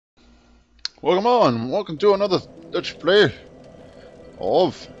Welcome on! Welcome to another Let's Play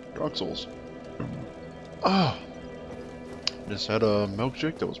of Dark Souls. Ah, just had a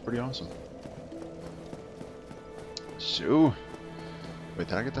milkshake that was pretty awesome. So, wait,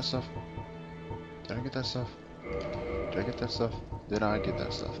 did I get that stuff? Did I get that stuff? Did I get that stuff? Did I get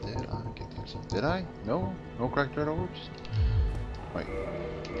that stuff? Did I get that stuff? Did I? No? No cracked red orbs? Wait.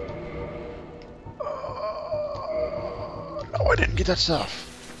 No, I didn't get that stuff.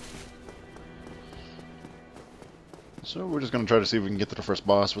 So we're just gonna try to see if we can get to the first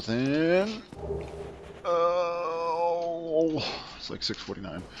boss within. It's like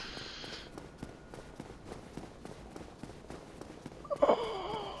 6:49.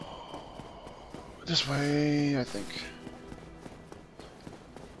 This way, I think.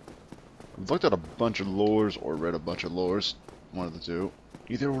 I've looked at a bunch of lores or read a bunch of lores. One of the two.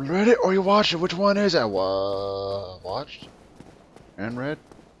 Either read it or you watched it. Which one is it? Watched and read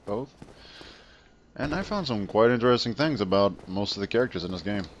both. And I found some quite interesting things about most of the characters in this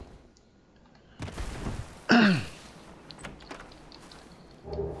game.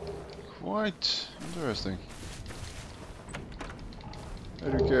 Quite interesting.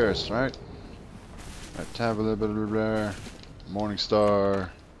 Who cares, right? Tab a little bit of there. Morning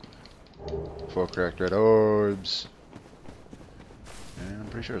Star. 4 cracked red orbs. And I'm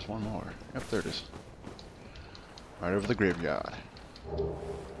pretty sure there's one more. Yep, there it is. Right over the graveyard.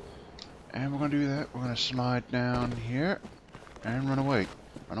 And we're gonna do that. We're gonna slide down here and run away.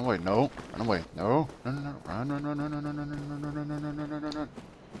 Run away. No. Run away. No. No, no, no. Run, run, run, run, run, run, run, run, run, run, run, run, run, run, run.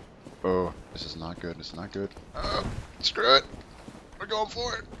 Oh, this is not good. This is not good. Screw it. We're going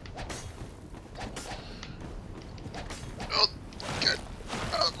for it. Oh, get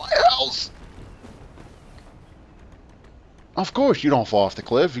out of my house. Of course you don't fall off the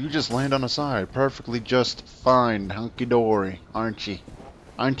cliff. You just land on the side. Perfectly just fine. Hunky-dory. Aren't you?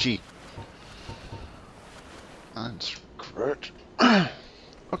 Aren't you? That's correct.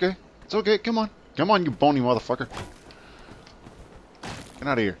 Okay, it's okay. Come on. Come on, you bony motherfucker. Get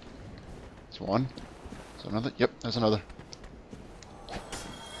out of here. That's one. That's another. Yep, that's another.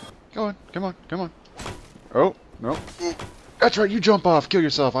 Go on. Come on. Come on. Oh, no. That's right. You jump off. Kill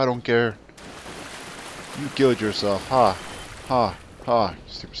yourself. I don't care. You killed yourself. Ha. Ha. Ha. You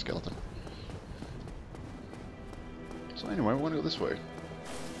stupid skeleton. So anyway, we're going to go this way.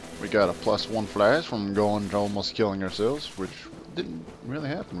 We got a +1 flash from going to almost killing ourselves, which didn't really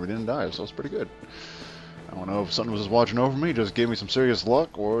happen. We didn't die, so it's pretty good. I don't know if something was just watching over me, just gave me some serious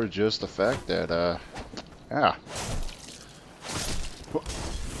luck, or just the fact that, yeah.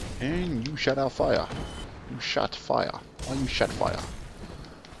 And you shot out fire. You shot fire. Why you shot fire?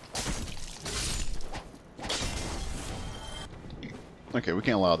 Okay, we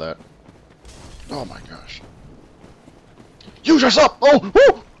can't allow that. Oh my gosh. Use yourself! Oh!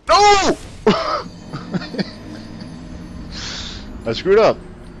 Oh! No! I screwed up.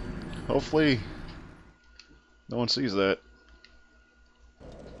 Hopefully no one sees that.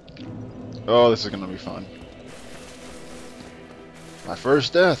 Oh, this is gonna be fun. My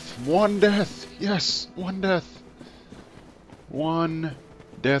first death. 1 death. Yes, 1 death. 1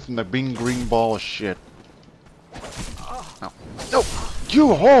 death in the bing green ball of shit. No. No! You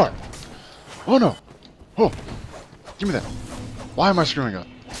whore! Oh no! Oh! Give me that. Why am I screwing up?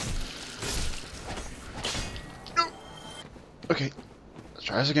 No! Okay. Let's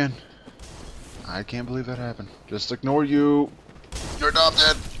try this again. I can't believe that happened. Just ignore you. You're not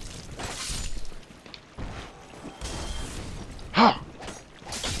dead. Ha!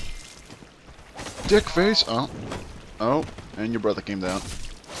 Dick face. Oh. Oh. And your brother came down.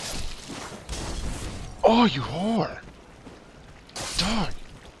 Oh, you whore. Dog.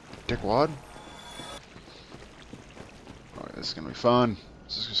 Dickwad. Alright, this is gonna be fun.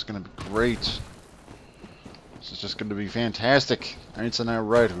 This is just gonna be great. This is just gonna be fantastic. Ain't that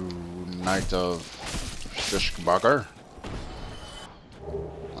right, who Knight of Shishkbagar?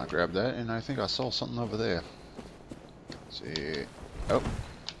 I grabbed that, and I think I saw something over there. Let's see. Oh.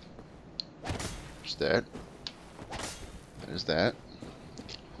 There's that. There's that.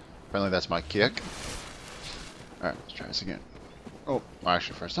 Apparently that's my kick. Alright, let's try this again. Oh, well,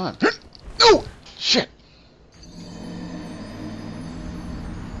 actually, first time. No! Shit!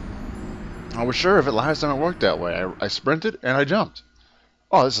 I was sure if it last time it worked that way. I sprinted and I jumped.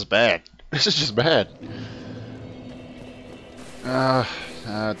 Oh, this is bad. This is just bad.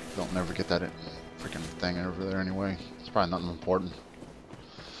 Don't never get that freaking thing over there anyway. It's probably nothing important.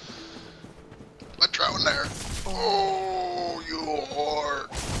 Let's try one there. Oh, you whore.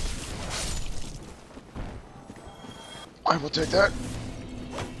 I will take that.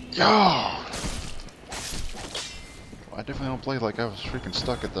 Yeah. I definitely don't play like I was freaking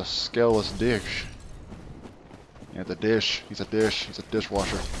stuck at the scaleless dish. Yeah, the dish. He's a dish. He's a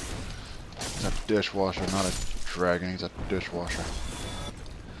dishwasher. He's a dishwasher, not a dragon. He's a dishwasher.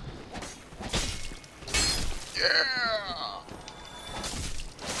 Yeah!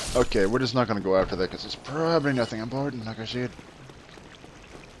 Okay, we're just not gonna go after that because it's probably nothing important, like I said.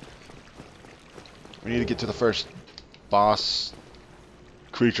 We need to get to the first boss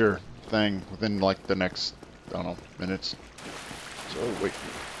creature thing within like the next, I don't know, minutes. So, wait.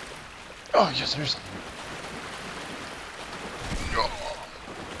 Oh, yes, there's something.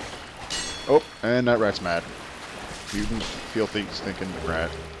 Oh, and that rat's mad. Mutant, filthy, stinking rat.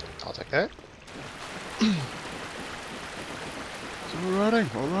 I'll take that. So we're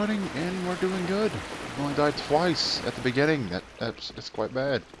running, and we're doing good. We only died twice at the beginning. That's quite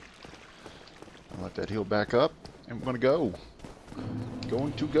bad. I'll let that heal back up, and we're gonna go.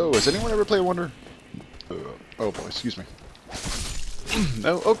 Going to go. Has anyone ever played Wonder? Oh boy, excuse me.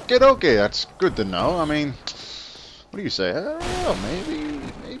 No, okay, that's good to know. I mean, what do you say? I don't know,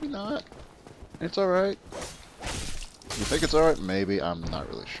 maybe not. It's alright. You think it's alright? Maybe, I'm not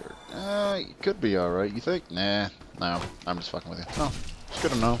really sure. It could be alright. You think? Nah, no, I'm just fucking with you. No, it's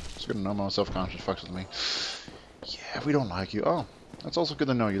good to know. It's good to know my self-conscious fucks with me. Yeah, we don't like you. Oh, that's also good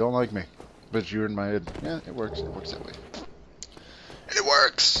to know. You don't like me. But you're in my head. Yeah, it works. It works that way. It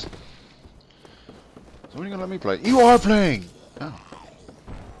works! So when are you gonna let me play? You are playing! Oh.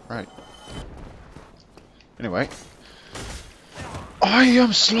 Right. Anyway. I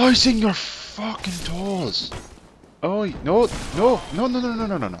am slicing your fucking toes! Oh, no.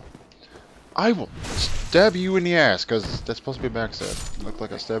 I will stab you in the ass, because that's supposed to be a backstab. Look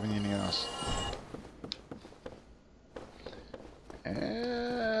like I'm stabbing you in the ass.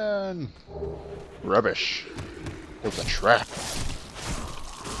 And... rubbish. It was a trap.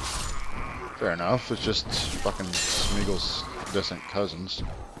 Fair enough, it's just fucking Smeagol's distant cousins.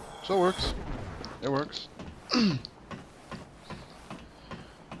 So it works. It works. It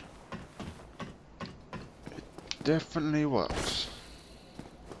definitely works.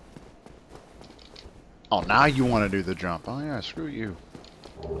 Oh, now you want to do the jump. Oh yeah, screw you.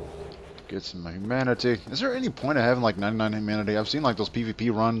 Get some humanity. Is there any point of having like 99 humanity? I've seen like those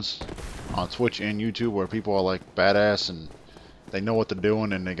PvP runs on Twitch and YouTube where people are like badass and they know what they're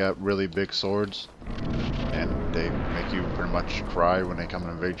doing and they got really big swords and they make you pretty much cry when they come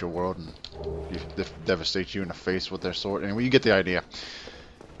and invade your world and devastate you in the face with their sword. Anyway, you get the idea.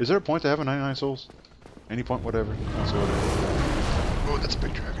 Is there a point to having 99 souls? Any point, whatever. Oh, that's a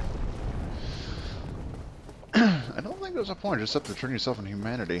big dragon. I don't think there's a point, just have to turn yourself into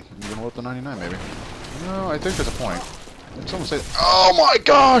humanity. You're gonna go up to 99, maybe. No, I think there's a point. Did someone say, oh my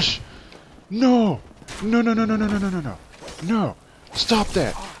gosh! No! No! Stop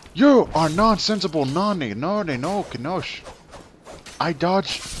that! You are nonsensible, no, Kanosh. I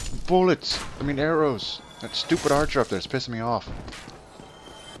dodge bullets. I mean arrows. That stupid archer up there is pissing me off.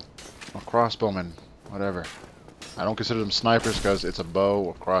 Or crossbowmen. Whatever. I don't consider them snipers because it's a bow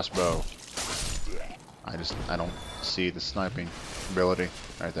or crossbow. I don't see the sniping ability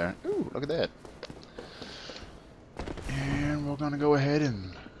right there. Ooh, look at that. And we're gonna go ahead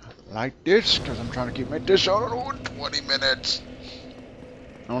and light this because I'm trying to keep my dish on in 20 minutes.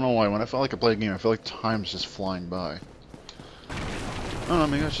 I don't know why. When I feel like I play a game, I feel like time's just flying by. I don't know,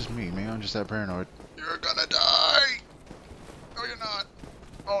 maybe that's just me. Maybe I'm just that paranoid. You're gonna die! No, you're not.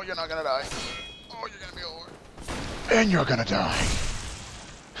 Oh, you're not gonna die. Oh, you're gonna be over. And you're gonna die.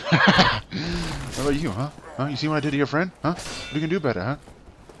 What about you, huh? Huh? You see what I did to your friend? Huh? What are you gonna do about it, huh?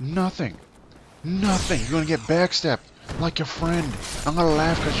 Nothing. Nothing. You're gonna get backstabbed like your friend. I'm gonna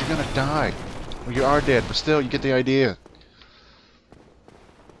laugh because you're gonna die. Well, you are dead, but still, you get the idea.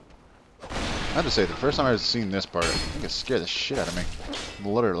 I have to say, the first time I've seen this part, I think it scared the shit out of me.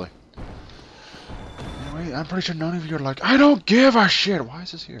 Literally. Anyway, I'm pretty sure none of you are like, I don't give a shit. Why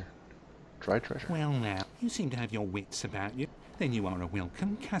is this here? Dry treasure. Well now, you seem to have your wits about you. Then you are a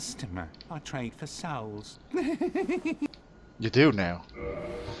welcome customer. I trade for souls. You do now.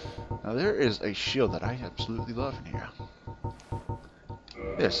 Now there is a shield that I absolutely love in here.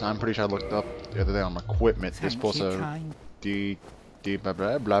 Yes, I'm pretty sure I looked up the other day on equipment. This supposed to blah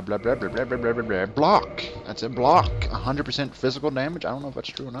blah blah blah blah blah blah blah blah blah block. That's a block. 100% physical damage. I don't know if that's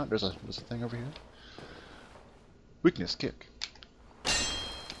true or not. There's a thing over here. Weakness kick.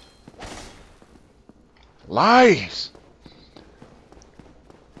 Lies.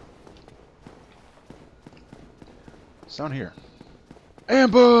 It's down here.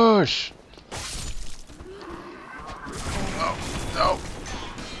 Ambush! Oh, no.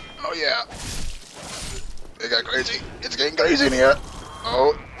 Oh, yeah. It got crazy. It's getting crazy in here.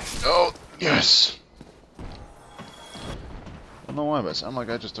 Oh, no. Yes. don't know why, but it sounded like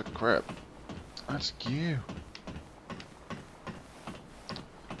I just took a crap. That's you.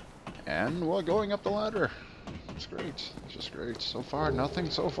 And we're going up the ladder. It's great. It's just great. So far, nothing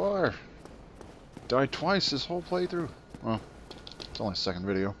so far. Died twice this whole playthrough. Well, it's only the second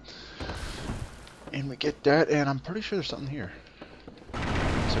video. And we get that, and I'm pretty sure there's something here.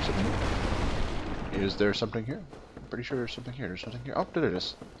 Is there something here? Is there something here? I'm pretty sure there's something here. There's something here. Oh, there it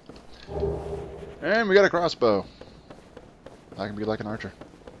is. And we got a crossbow. I can be like an archer.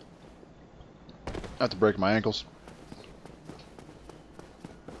 I have to break my ankles.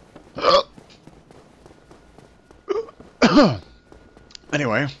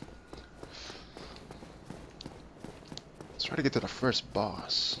 Anyway. Let's try to get to the first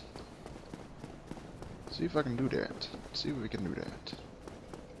boss. See if I can do that. See if we can do that.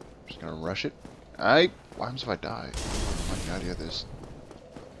 Just gonna rush it. What happens if I die? Oh my god, yeah, this.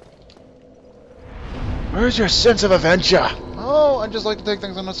 Where's your sense of adventure? Oh, I just like to take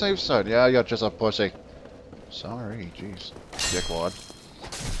things on the safe side. Yeah, you're just a pussy. Sorry, jeez. Dickwad.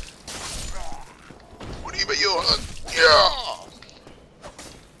 What even you? Yeah.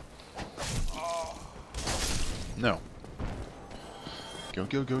 No. Go,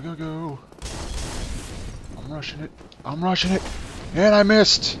 go, go, go, go. I'm rushing it. I'm rushing it. And I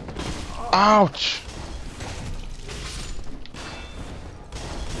missed. Ouch.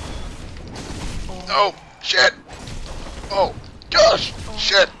 Oh, shit. Oh, gosh.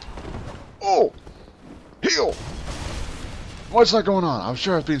 Shit. Oh. Heal. What's that going on? I'm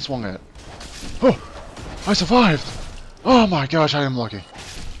sure I was being swung at. Oh, I survived. Oh my gosh, I am lucky.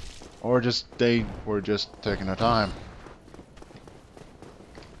 Or just, they were just taking their time.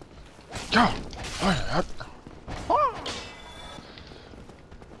 Go.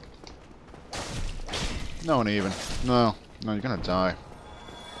 No one even. No, you're gonna die.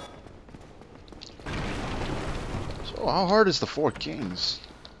 So, how hard is the Four Kings?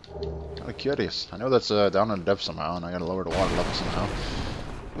 Kinda curious. I know that's down in the depths somehow, and I gotta lower the water level somehow.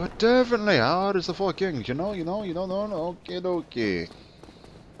 But definitely, how hard is the Four Kings? You don't know. Okay.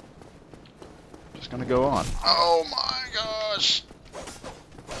 Just gonna go on. Oh my gosh!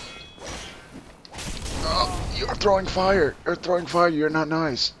 Oh, you're throwing fire! You're throwing fire! You're not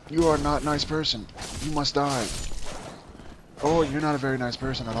nice! You are not a nice person! You must die! Oh, you're not a very nice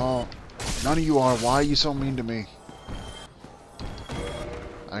person at all. None of you are. Why are you so mean to me?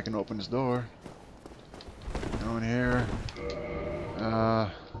 I can open this door. Go in here.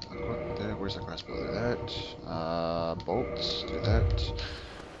 Where's the crossbow? Do that. Bolts. Do that.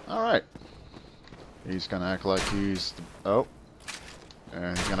 Alright. He's gonna act like he's the,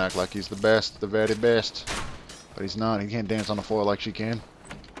 and he's gonna act like he's the best, the very best. But he's not. He can't dance on the floor like she can.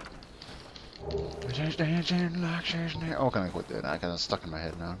 She's dancing like she's dancing. Oh, can I quit that? I got it stuck in my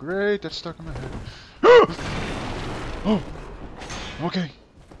head now. Great, that's stuck in my head. Oh, okay.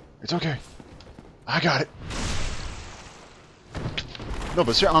 It's okay. I got it. No,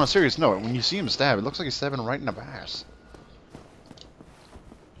 but on a serious note, when you see him stab, it looks like he's stabbing right in the ass.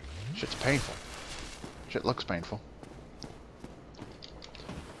 Shit's painful. Shit looks painful.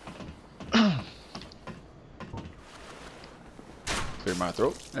 Clear my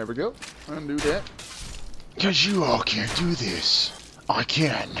throat. There we go. Undo that. Because you all can't do this. I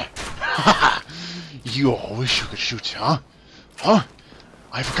can. You all wish you could shoot, huh? Huh?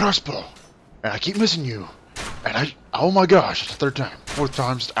 I have a crossbow. And I keep missing you. And oh my gosh, it's the third time. Fourth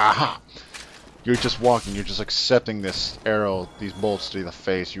time's, aha. You're just walking, you're just accepting this arrow, these bolts to the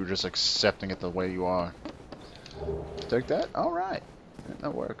face. You're just accepting it the way you are. Take that? Alright.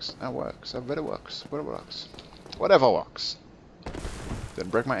 That works. That works. That better works. Whatever works. Whatever works.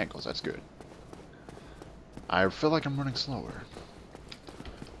 Didn't break my ankles. That's good. I feel like I'm running slower.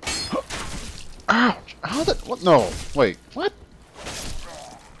 Ouch! How did... What? No. Wait. What?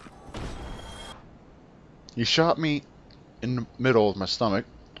 He shot me in the middle of my stomach,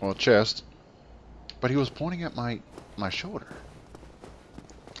 or chest, but he was pointing at my shoulder.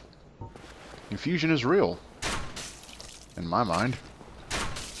 Confusion is real. In my mind.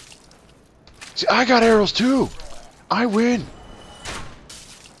 See, I got arrows too! I win!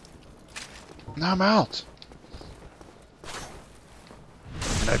 Now I'm out.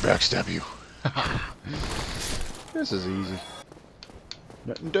 And I backstab you. This is easy.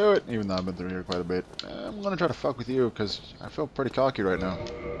 Didn't do it, even though I've been through here quite a bit. I'm gonna try to fuck with you, because I feel pretty cocky right now.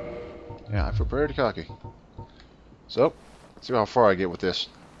 Yeah, I feel pretty cocky. So, let's see how far I get with this.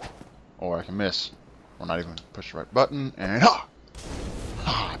 Or I can miss. Or not even push the right button, and ha!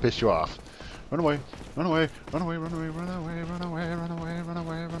 I pissed you off. Run away, run away, run away, run away, run away, run away, run away, run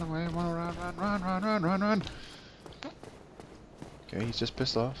away, run away, run. Okay, he's just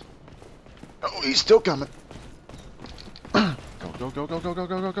pissed off. Oh, he's still coming. Go go, go, go, go, go,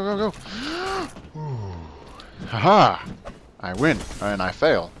 go, go, go, go, go. Haha! I win, and I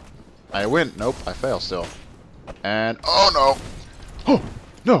fail. I win. Nope, I fail still. And oh no! Oh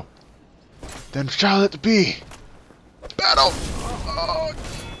no! Then shall it be. Battle! Oh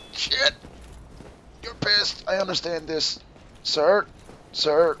shit! You're pissed. I understand this, sir.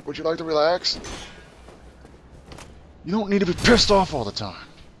 Sir, would you like to relax? You don't need to be pissed off all the time.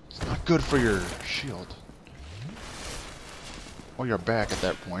 It's not good for your shield. Or your back at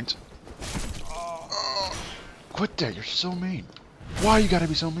that point. Quit that, you're so mean. Why you gotta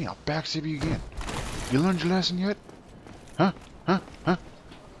be so mean? I'll backstab you again. You learned your lesson yet? Huh? Huh? Huh?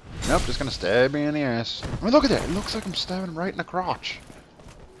 Nope, just gonna stab me in the ass. I mean, look at that. It looks like I'm stabbing right in the crotch.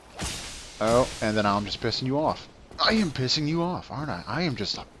 Oh, and then I'm just pissing you off. I am pissing you off, aren't I? I am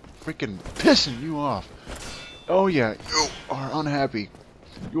just freaking pissing you off. Oh yeah, you are unhappy.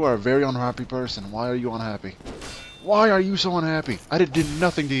 You are a very unhappy person. Why are you unhappy? Why are you so unhappy? I did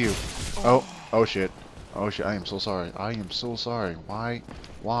nothing to you. Oh shit. Oh shit, I am so sorry. I am so sorry. Why?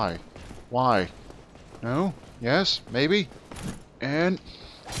 Why? Why? No? Yes? Maybe? And...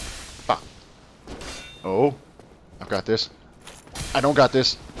 fuck. Oh. I've got this. I don't got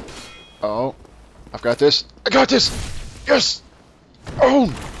this. Oh. I've got this. I got this! Yes! Oh!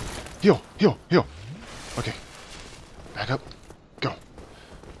 Heal, heal, heal. Okay. Back up. Go.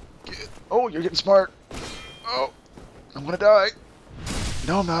 Oh, you're getting smart. Oh. I'm gonna die.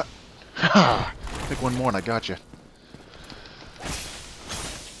 No, I'm not. Ha! Pick one more and I got you.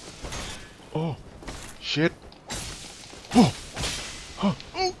 Oh. Shit. Oh. Oh.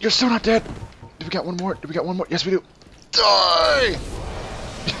 Oh, you're still not dead. Do we got one more? Do we got one more? Yes, we do. Die!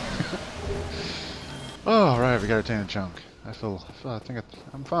 Oh, right, we got a tan chunk. I think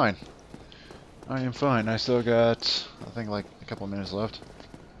I'm fine. I am fine. I still got, I think, like a couple of minutes left.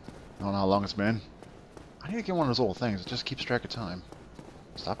 I don't know how long it's been. I need to get one of those little things that just keeps track of time.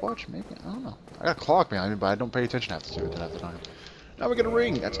 Stopwatch, maybe? I don't know. I got a clock behind me, but I don't pay attention half to it half the time. Now we get a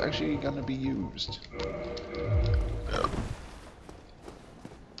ring. That's actually gonna be used.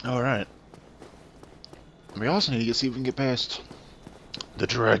 All right. We also need to see if we can get past the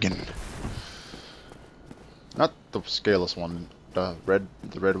dragon. Not the scaleless one, the red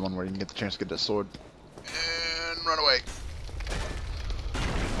one where you can get the chance to get that sword. And run away.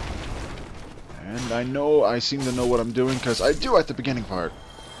 And I seem to know what I'm doing, because I do at the beginning part.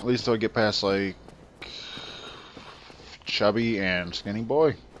 At least till I get past, like, Chubby and Skinny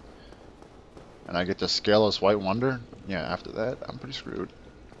Boy. And I get the Scaleless White Wonder. Yeah, after that, I'm pretty screwed.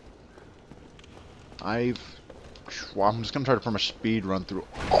 I'm just gonna try to pretty much speed run through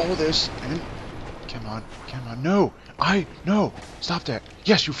all this, and... Come on, come on, no! No! Stop that!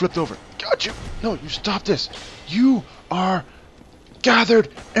 Yes, you flipped over! Got you! No, you stop this! You are gathered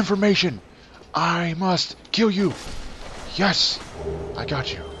information! I must kill you! Yes! I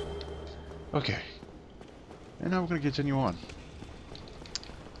got you. Okay. And now we're gonna continue on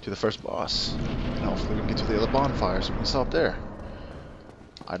to the first boss. And hopefully we can get to the other bonfire so we can stop there.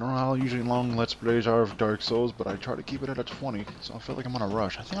 I don't know how usually long Let's Plays are of Dark Souls, but I try to keep it at a 20, so I feel like I'm on a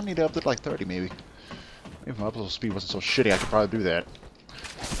rush. I think I need to up it like 30 maybe. If my upload speed wasn't so shitty, I could probably do that.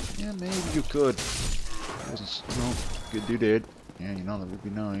 Yeah, maybe you could. It wasn't, no, good you did. Yeah, you know that would be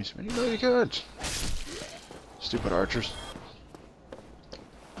nice. And you know you could. Stupid archers.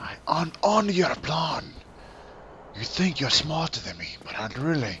 On your plan. You think you're smarter than me, but I'm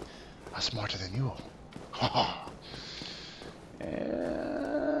really smarter than you. Haha.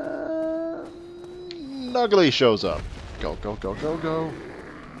 And Ugly shows up. Go, go, go, go, go.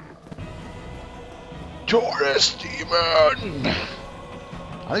 Taurus Demon!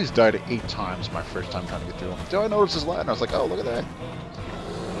 I just died 8 times my first time trying to get through him. Until I noticed his ladder, I was like, oh, look at that.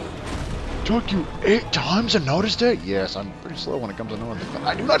 Took you 8 times to notice that? Yes, I'm pretty slow when it comes to knowing things, but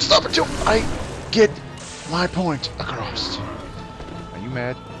I do not stop until I get my point across. Are you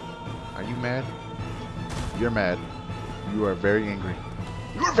mad? Are you mad? You're mad. You are very angry.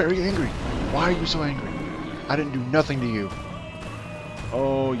 You are very angry. Why are you so angry? I didn't do nothing to you.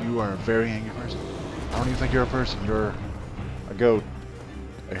 Oh, you are a very angry person. I don't even think you're a person. You're a goat.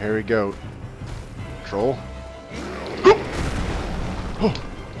 A hairy goat. Troll? Oh!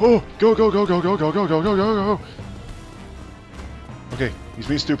 Oh! Go, go, go, go, go, go, go, go, go, go, go! Okay, he's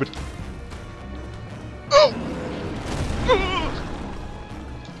being stupid. Oh!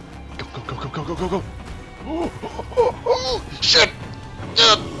 Go, go, go, go, go, go, go, go! Oh! Oh! Oh! Oh! Shit!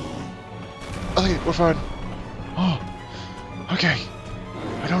 Okay, we're fine. Oh! Okay.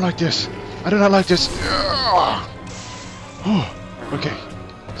 I don't like this. I do not like this. Oh! Okay.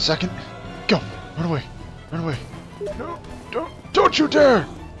 Second. Go! Run away! Run away! No! Don't you dare!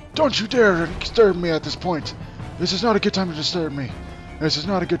 Don't you dare disturb me at this point! This is not a good time to disturb me. This is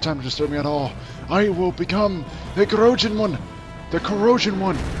not a good time to disturb me at all. I will become the corrosion one. The corrosion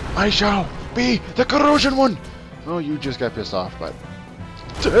one. I shall be the corrosion one. Oh, you just got pissed off, but...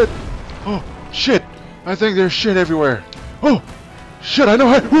 Oh, shit. I think there's shit everywhere. Oh, shit, I know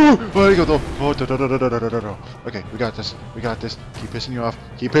how... Oh, there you go, though. Oh, da. Okay, we got this. We got this. Keep pissing you off.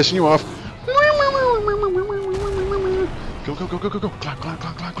 Keep pissing you off. Go.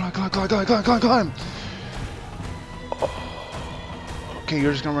 Climb. Okay,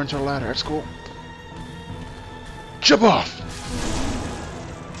 you're just gonna run to the ladder. That's cool. Jump off!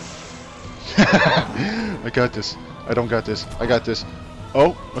 I got this. I don't got this. I got this.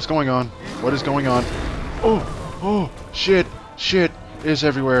 Oh, what's going on? What is going on? Oh, shit is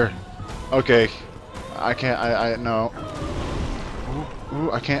everywhere. Okay, I can't. No. Ooh,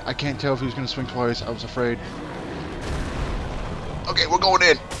 I can't tell if he was gonna swing twice. I was afraid. Okay, we're going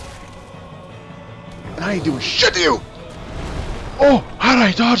in. And I ain't doing shit to you. Oh, how'd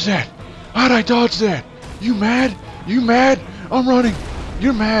I dodge that? How'd I dodge that? You mad? You mad? I'm running.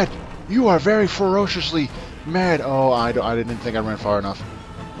 You're mad. You are very ferociously mad. Oh, I didn't think I ran far enough.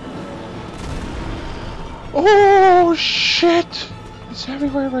 Oh, shit. It's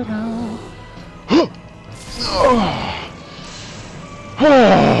everywhere right now.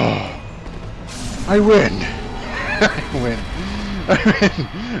 I win. I win.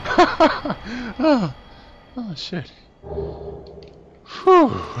 Oh, shit.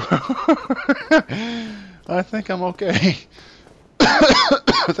 Whew. I think I'm okay.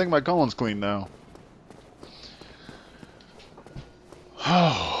 I think my colon's clean now.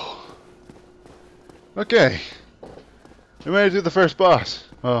 Oh. Okay. We made it to the first boss.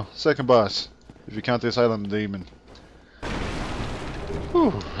 Well, second boss, if you count this island demon.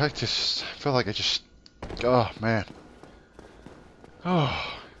 Whew. I feel like oh man. Oh.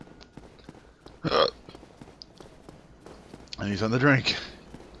 I need something to drink.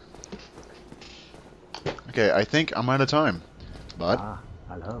 Okay, I think I'm out of time. But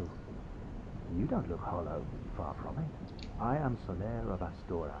hello. You don't look hollow. Far from it. I am Solaire of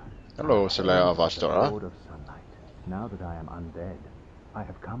Astora. Hello, Solaire of The Astora. Lord of Sunlight. Now that I am undead, I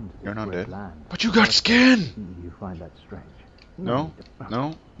have come to You're this not great dead. land. But you got skin! You find that strange? No.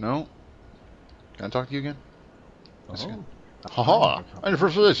 Can I talk to you again? That's good. Oh. Haha! I'm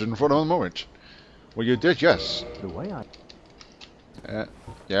first position for the moment. Well, you did, yes. The way I...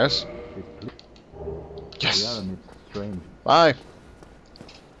 Yes? is we are Yes! amidst strange... Bye!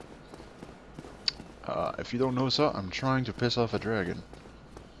 If you don't know, sir, I'm trying to piss off a dragon.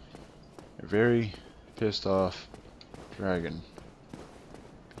 A very pissed off dragon.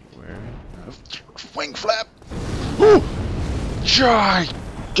 Wearing a wing flap! Ooh! I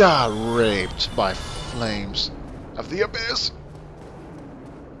got raped by flames of the abyss!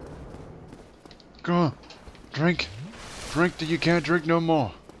 Come on, drink. Drink till you can't drink no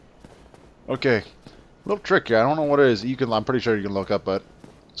more. Okay. A little tricky, I don't know what it is. I'm pretty sure you can look up, but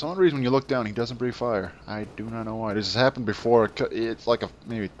for some reason when you look down, he doesn't breathe fire. I do not know why. This has happened before. It's like a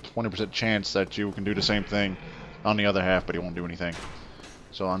maybe 20% chance that you can do the same thing on the other half, but he won't do anything.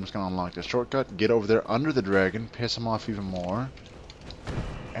 So I'm just going to unlock this shortcut, get over there under the dragon, piss him off even more,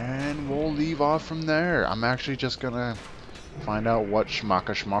 and we'll leave off from there. I'm actually just going to find out what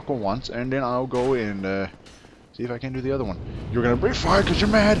Schmacka wants, and then I'll go and see if I can do the other one. You're going to breathe fire because you're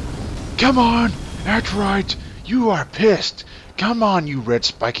mad? Come on! That's right! You are pissed! Come on, you red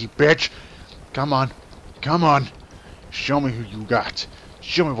spiky bitch! Come on. Come on. Show me who you got.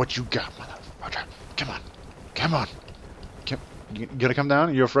 Show me what you got, motherfucker. Come on. Come on. You gonna come down?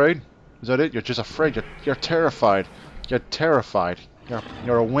 Are you afraid? Is that it? You're just afraid. You're terrified. You're terrified.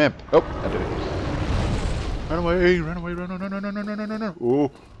 You're a wimp. Oh, I did it. Run away. Run away. Run.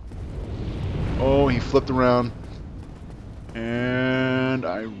 Oh. Oh, he flipped around. And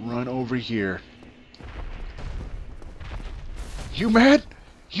I run over here. You mad?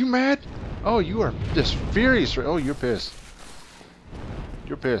 You mad? Oh, you are just furious. Oh, you're pissed.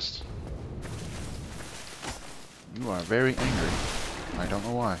 You're pissed. You are very angry. I don't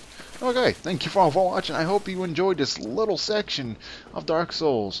know why. Okay, thank you for all for watching. I hope you enjoyed this little section of Dark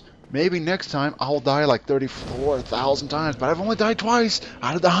Souls. Maybe next time I'll die like 34,000 times, but I've only died twice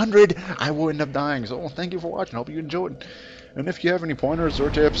out of the 100. I will end up dying. So thank you for watching. Hope you enjoyed. And if you have any pointers or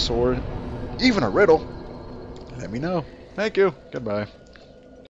tips or even a riddle, let me know. Thank you. Goodbye.